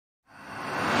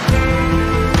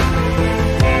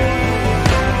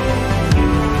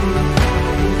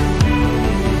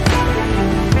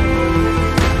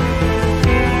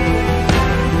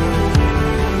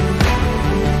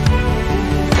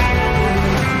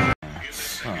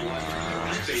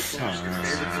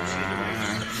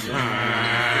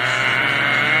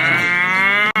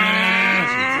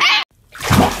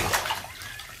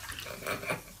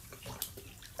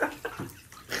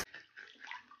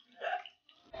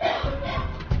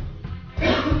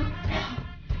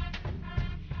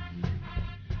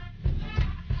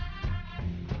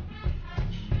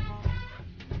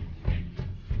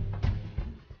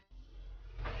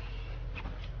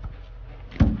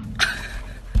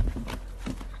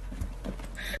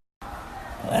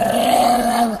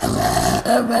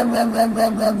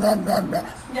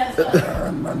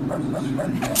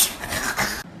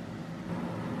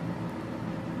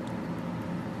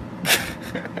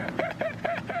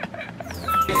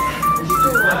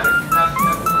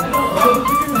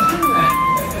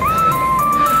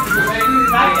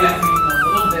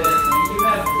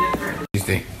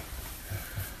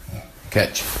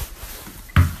Catch.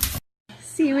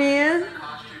 See, man.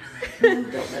 Don't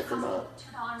mess him up.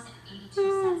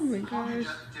 Oh my gosh.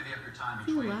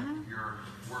 You laugh.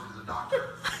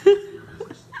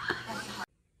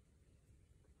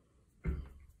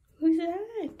 Who's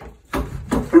that?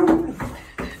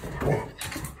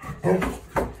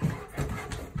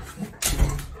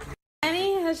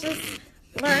 Annie has just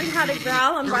learned how to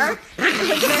growl and bark. Look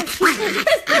at this.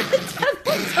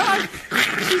 Dog.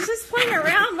 She's just playing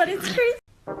around, but it's crazy.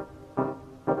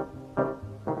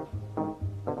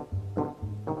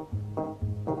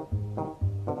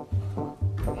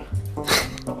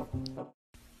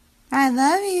 I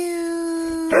love you.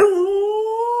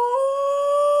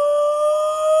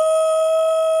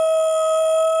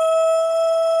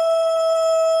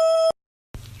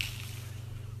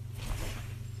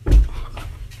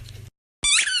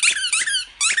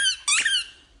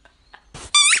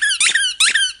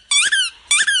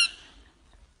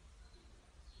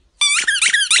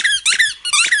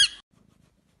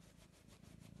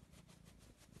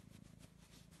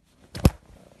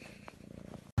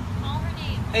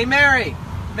 Hey, Mary!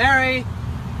 Mary!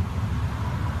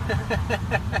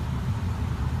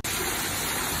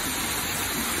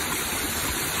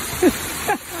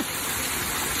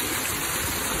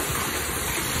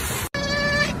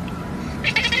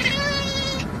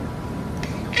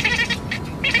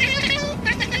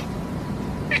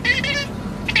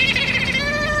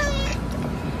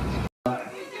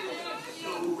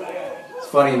 It's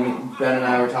funny, Ben and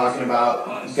I were talking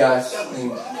about Gus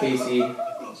and Casey.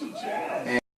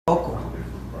 And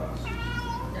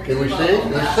Can we see?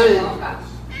 Let's see.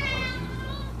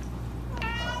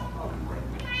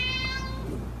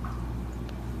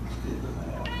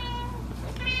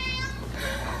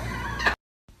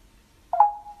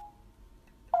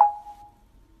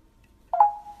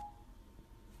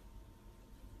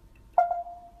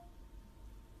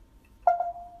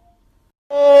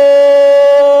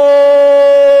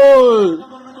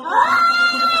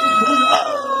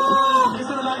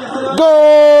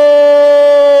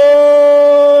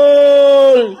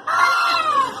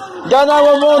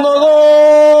 ¡Ganamos, mono!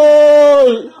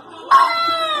 ¡Gol!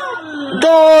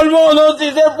 ¡Gol, mono!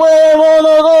 ¡Si se puede,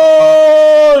 mono!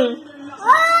 ¡Gol!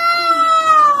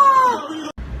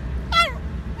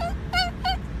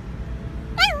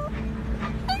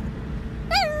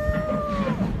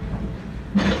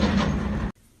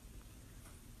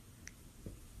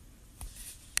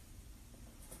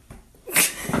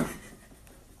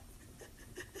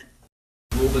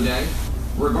 Rule today.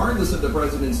 Regardless of the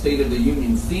President's State of the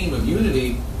Union theme of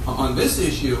unity, on this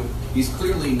issue, he's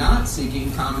clearly not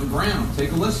seeking common ground.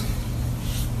 Take a listen.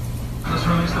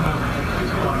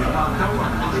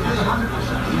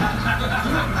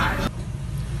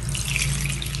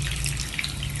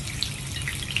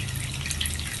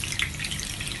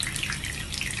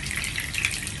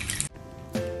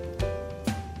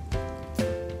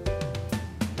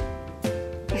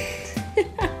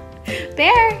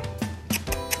 Bear!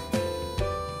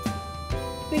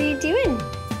 What are you doing?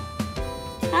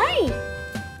 Hi!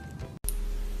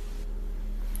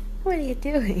 What are you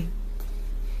doing?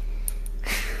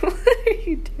 What are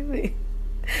you doing?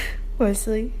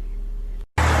 Wesley?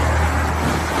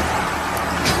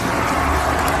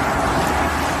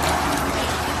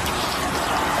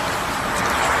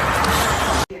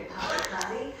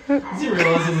 Is he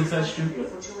realizing it's that stupid?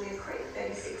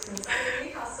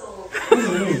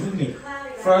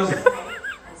 Frozen. And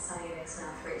sunny next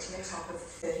month, reaching a top of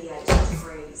 38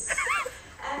 degrees.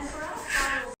 And for our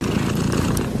final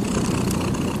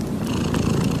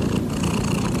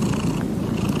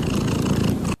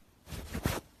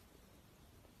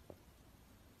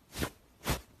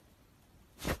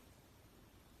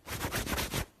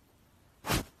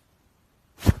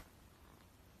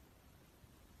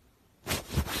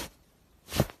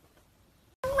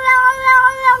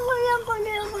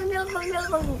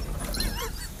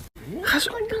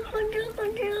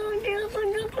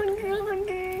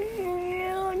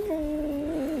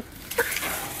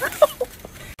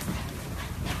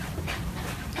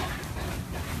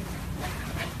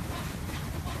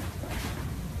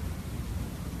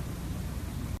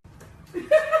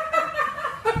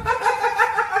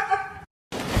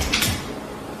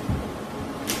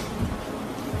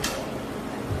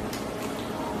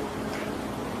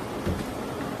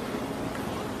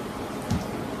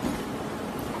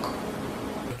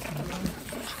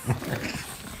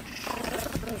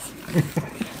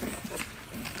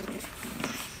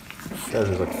Guys,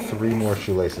 there's like 3 more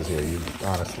shoelaces here. You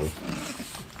honestly.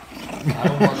 I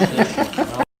don't want this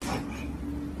one.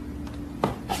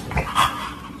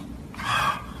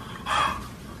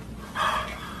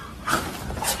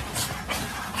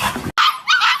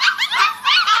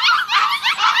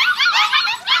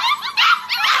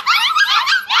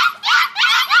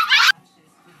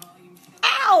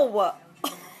 Ow!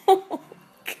 Oh,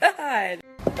 God.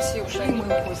 That's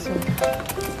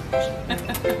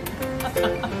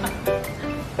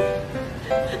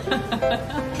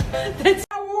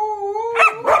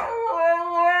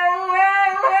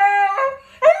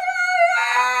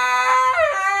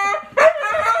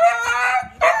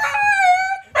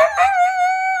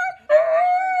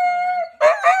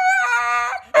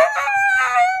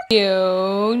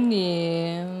有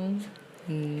你，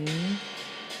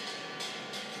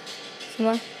什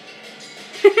么？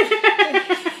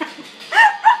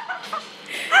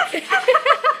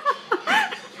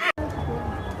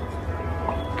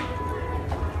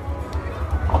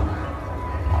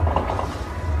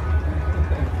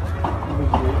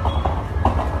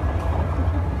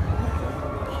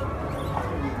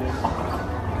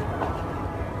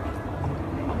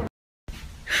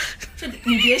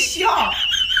你别笑，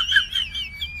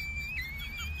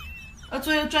要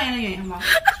做一个专业的演员吗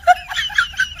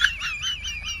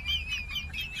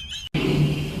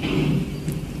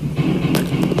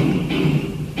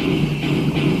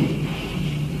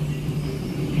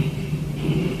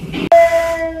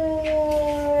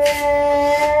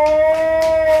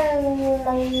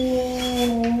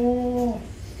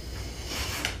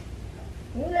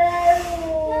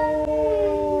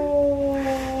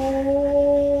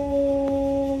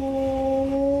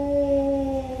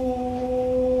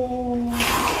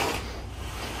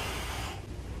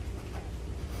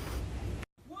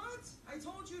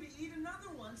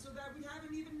？So that we have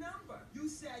an even number. You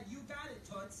said you got it,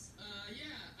 Toots. Yeah,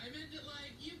 I meant it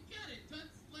like, you got it,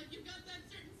 Toots. Like you got that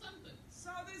certain something. So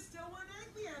there's still one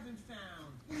egg we haven't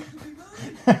found. It could be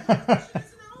mine. The competition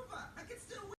isn't over. I could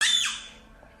still win.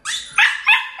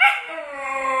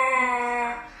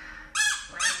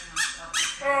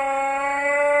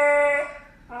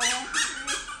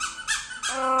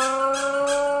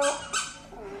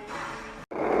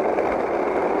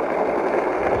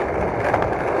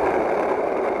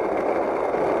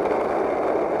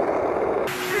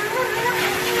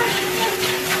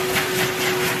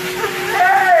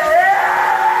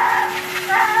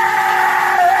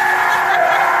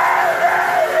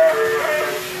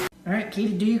 Alright,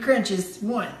 Katie, do your crunches.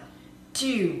 1,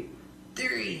 2,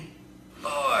 3,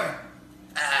 4,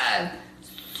 5,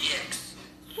 6,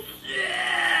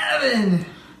 7.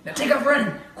 Now take off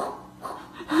running.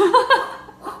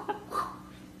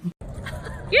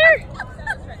 Here!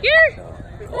 Here!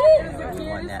 We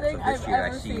won that, so this year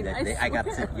I see that I got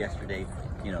sent yesterday,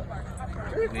 you know,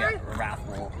 we got a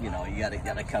raffle, you know, you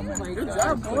gotta come and Good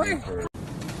job, boy.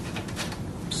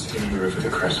 Steam the roof of the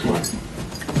Crestwood.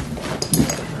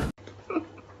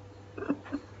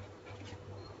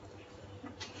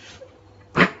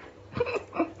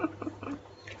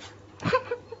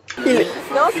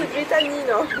 Non, c'est Brittany,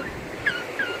 non.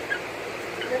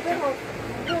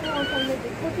 On est en train de mettre des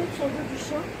croquettes sur le dos du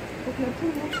chien pour que la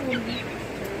poule monte sur lui. Du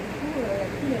coup, la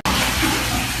poule,